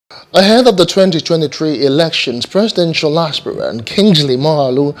Ahead of the 2023 elections, presidential aspirant Kingsley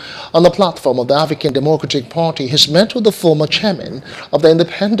Moghalu, on the platform of the African Democratic Party, has met with the former chairman of the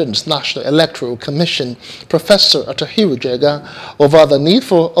Independent National Electoral Commission, Professor Attahiru Jega, over the need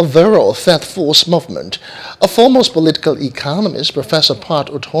for a virile third force movement. A foremost political economist, Professor Prof.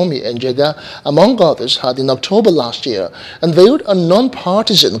 and Jega, among others, had in October last year unveiled a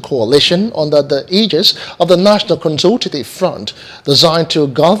non-partisan coalition under the aegis of the National Consultative Front, designed to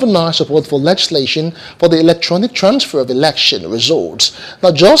galvanize support for legislation for the electronic transfer of election results.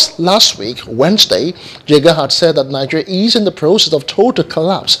 Now, just last week, Wednesday, Jega had said that Nigeria is in the process of total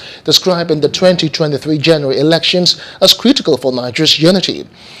collapse, describing the 2023 general elections as critical for Nigeria's unity.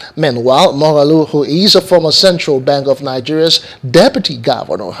 Meanwhile, Moghalu, who is a former Central Bank of Nigeria's deputy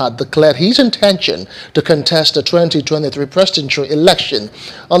governor, had declared his intention to contest the 2023 presidential election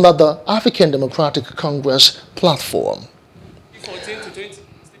under the African Democratic Congress platform.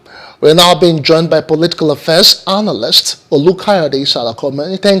 We're now being joined by political affairs analyst Olukayode Salako.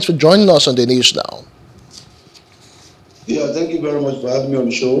 Many thanks for joining us on the news now. Yeah, thank you very much for having me on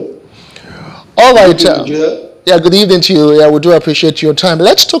the show. All right. Yeah, good evening to you. Yeah, we do appreciate your time.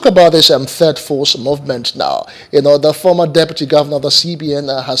 Let's talk about this third force movement now. You know, the former deputy governor of the CBN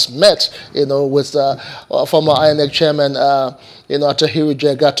has met, with former INEC chairman, Attahiru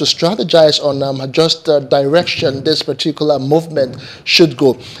Jega, to strategize on just the direction this particular movement should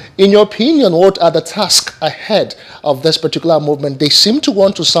go. In your opinion, what are the tasks ahead of this particular movement? They seem to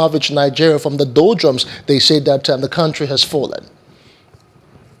want to salvage Nigeria from the doldrums they say that the country has fallen.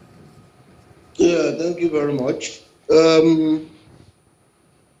 Yeah, thank you very much. The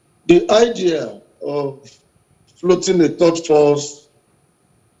idea of floating a third force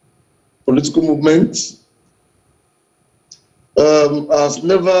political movement has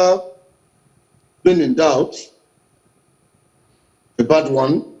never been in doubt, a bad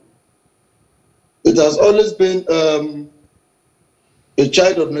one. It has always been a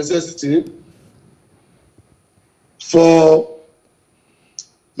child of necessity for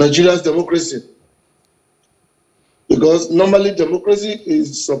Nigeria's democracy. Because normally democracy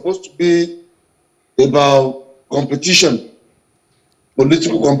is supposed to be about competition,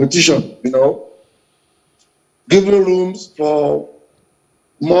 political competition, giving rooms for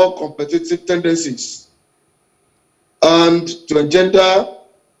more competitive tendencies and to engender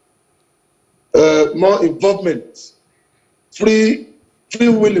more involvement, free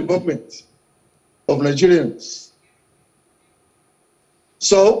will involvement of Nigerians.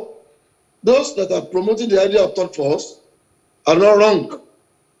 So, those that are promoting the idea of third force are not wrong.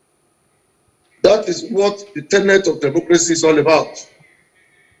 That is what the tenet of democracy is all about.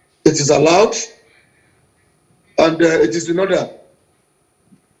 It is allowed and it is in order.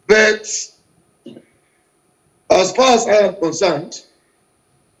 But as far as I am concerned,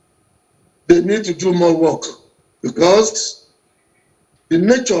 they need to do more work because the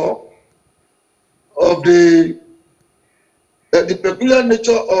nature of the peculiar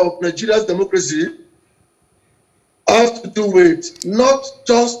nature of Nigeria's democracy has to do with not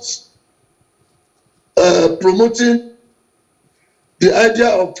just promoting the idea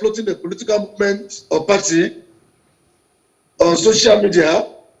of floating a political movement or party on social media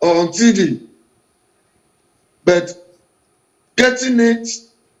or on TV, but getting it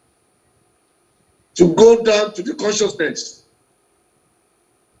to go down to the consciousness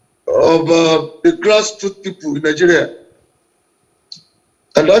of the grassroots people in Nigeria.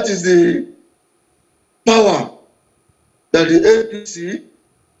 And that is the power that the APC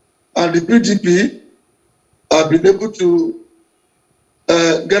and the PDP have been able to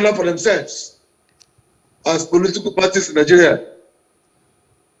gather for themselves as political parties in Nigeria.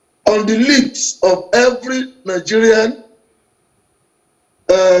 On the lips of every Nigerian,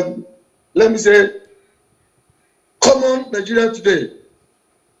 let me say, common Nigerian today,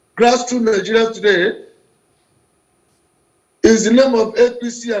 grassroots Nigerian today, is the name of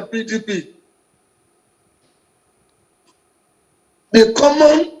APC and PDP. The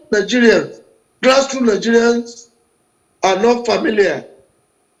common Nigerians, grassroots Nigerians, are not familiar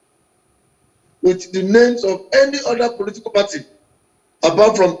with the names of any other political party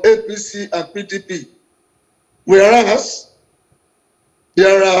apart from APC and PDP. Whereas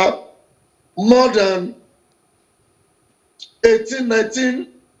there are more than 18, 19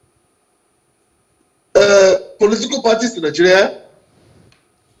 political parties in Nigeria,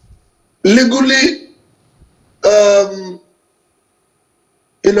 legally,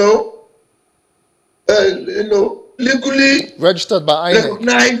 legally registered by INEC,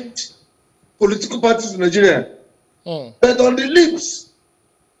 recognized political parties in Nigeria. But on the lips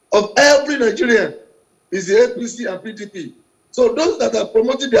of every Nigerian is the APC and PDP. So those that are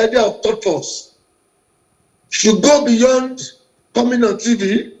promoting the idea of third force should go beyond coming on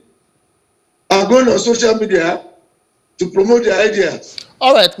TV and going on social media to promote their ideas.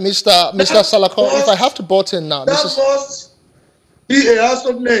 All right, Mr. Salako, if I have to butt in now. That must be a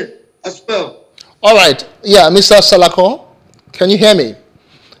household name as well. All right, yeah, Mr. Salako, can you hear me?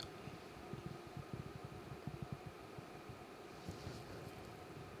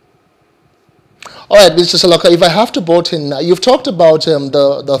 All right, Mr. Salaka, if I have to butt in, you've talked about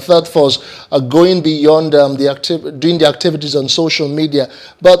the third force going beyond doing the activities on social media.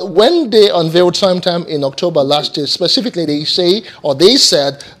 But when they unveiled sometime in October last year, specifically they said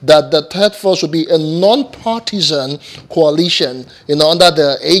that the third force would be a non-partisan coalition, under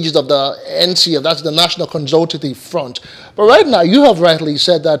the aegis of the NCF, that's the National Consultative Front. But right now, you have rightly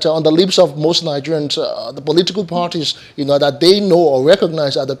said that on the lips of most Nigerians, the political parties, that they know or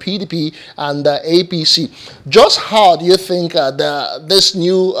recognize are the PDP and the APC. Just how do you think this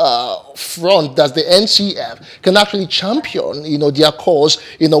new front, that's the NCF, can actually champion, their cause,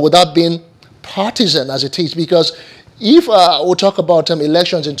 without being partisan as it is? Because if we talk about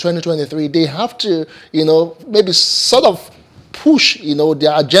elections in 2023, they have to, maybe sort of push,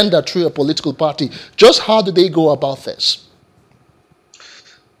 their agenda through a political party. Just how do they go about this?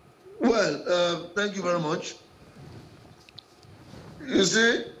 Well, thank you very much. You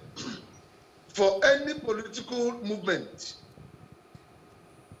see, for any political movement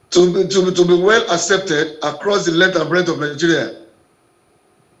to be well accepted across the length and breadth of Nigeria,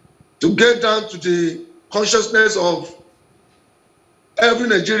 to get down to the consciousness of every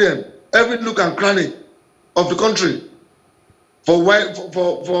Nigerian, every nook and cranny of the country, for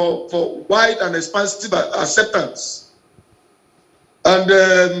wide and expansive acceptance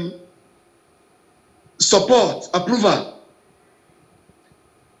and support, approval,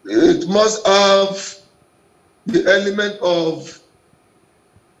 it must have the element of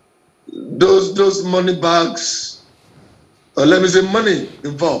those money bags, or let me say money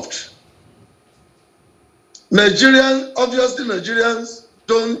involved. Nigerians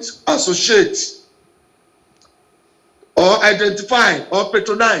don't associate or identify or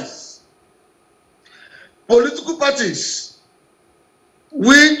patronize political parties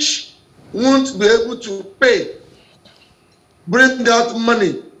which won't be able to bring out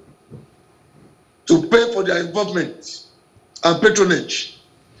money to pay for their involvement and patronage.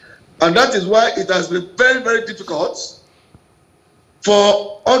 And that is why it has been very, very difficult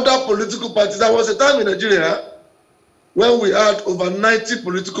for other political parties. There was a time in Nigeria when we had over 90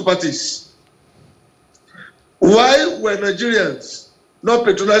 political parties. Why were Nigerians not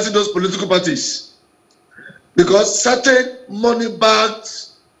patronizing those political parties? Because certain money-bagged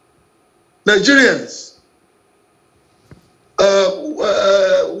Nigerians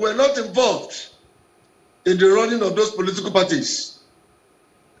were not involved in the running of those political parties.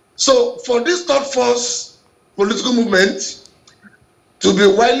 So for this third force political movement to be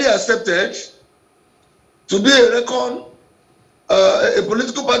widely accepted, to be a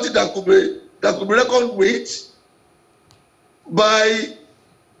political party that could be reckoned with by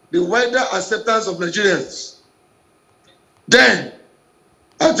the wider acceptance of Nigerians, then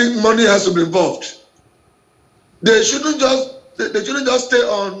I think money has to be involved. They shouldn't just stay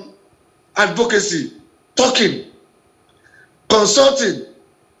on advocacy, talking, consulting,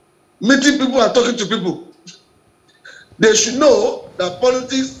 meeting people and talking to people. They should know that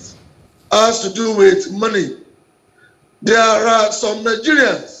politics has to do with money. There are some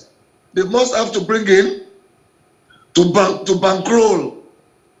Nigerians they must have to bring in to bankroll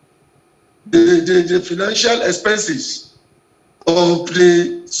the financial expenses of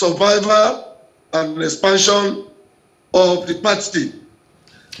the survival and expansion of the party.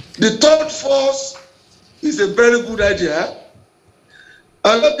 The third force is a very good idea.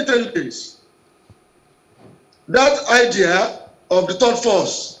 And let me tell you this. That idea of the third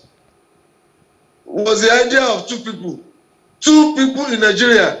force was the idea of two people in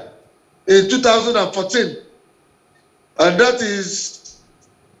Nigeria in 2014. And that is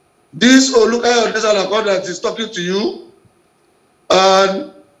this Olukayo Odesalako that is talking to you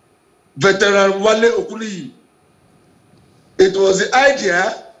and veteran Wale Okuliyi. It was the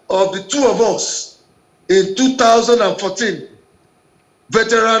idea of the two of us in 2014.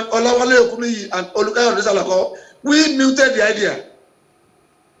 Veteran Olawale Okuliyi and Olukayo Odesalako, we muted the idea.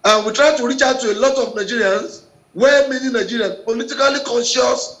 And we tried to reach out to a lot of Nigerians, well-meaning Nigerians, politically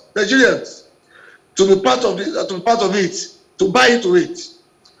conscious Nigerians, to be part of it, to buy into it.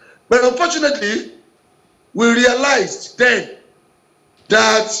 But unfortunately, we realized then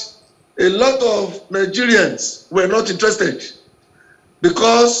that a lot of Nigerians were not interested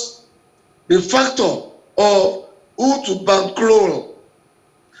because the factor of who to bankroll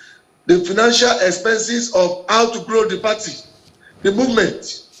the financial expenses of how to grow the party. The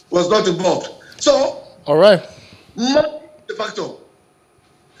movement was not involved. So, all right, money is the factor.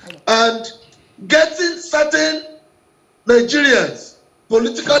 And getting certain Nigerians,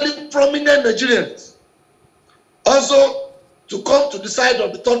 politically prominent Nigerians, also to come to the side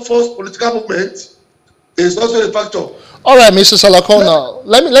of the third force political movement is also a factor. All right, Mr. Salako, now,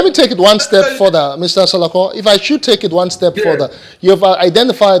 let me take it one step further, Mr. Salako. If I should take it one step further, you've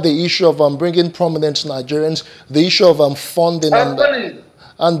identified the issue of bringing prominent Nigerians, the issue of funding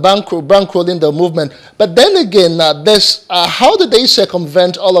and bankrolling the movement. But then again, how do they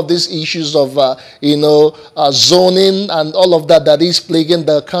circumvent all of these issues of, zoning and all of that is plaguing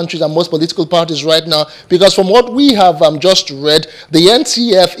the countries and most political parties right now? Because from what we have just read, the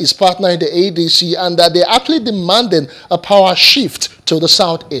NTF is partnering the ADC and that they're actually demanding a power shift to the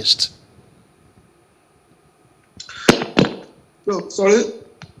southeast. No, sorry.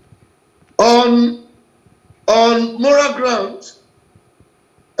 On moral grounds,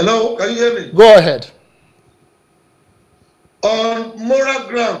 hello, can you hear me? Go ahead. On moral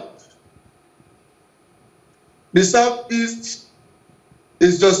ground, the Southeast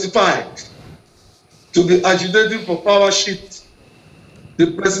is justified to be agitating for power shift,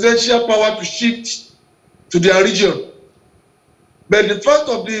 the presidential power to shift to their region. But the fact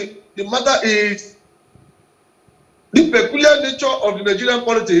of the matter is, the peculiar nature of the Nigerian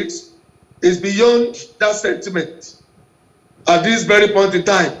politics is beyond that sentiment at this very point in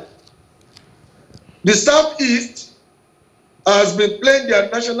time. The Southeast has been playing their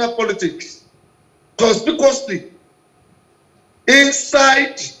national politics conspicuously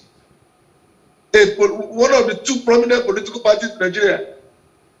inside one of the two prominent political parties in Nigeria,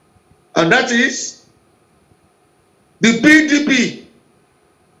 and that is the PDP,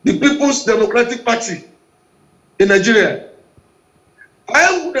 the People's Democratic Party in Nigeria.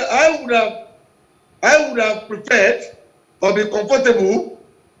 I would have preferred or be comfortable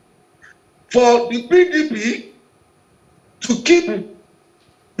for the PDP to keep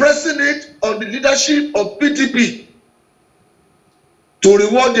pressing it on the leadership of PDP to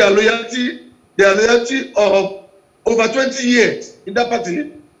reward their loyalty of over 20 years in that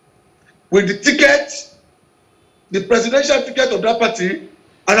party with the ticket, the presidential ticket of that party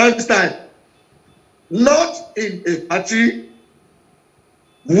around this time. Not in a party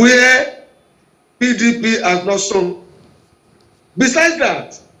where PDP has not shown. Besides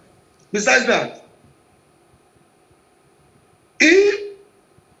that, if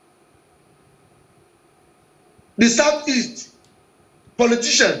the Southeast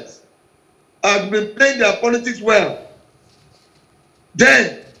politicians have been playing their politics well,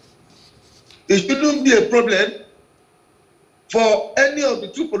 then it shouldn't be a problem for any of the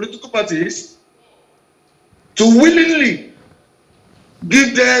two political parties to willingly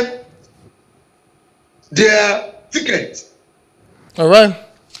give them their ticket. All right.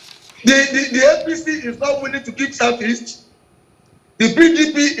 The APC is not willing to give Southeast. The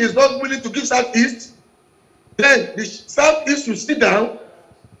PDP is not willing to give Southeast. Then the Southeast should sit down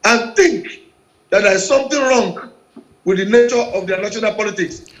and think that there is something wrong with the nature of their national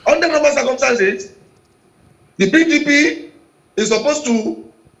politics. Under normal circumstances, the PDP is supposed to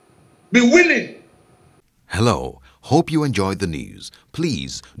be willing. Hello, hope you enjoyed the news.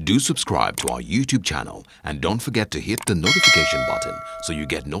 Please do subscribe to our YouTube channel and don't forget to hit the notification button so you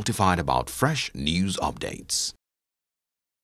get notified about fresh news updates.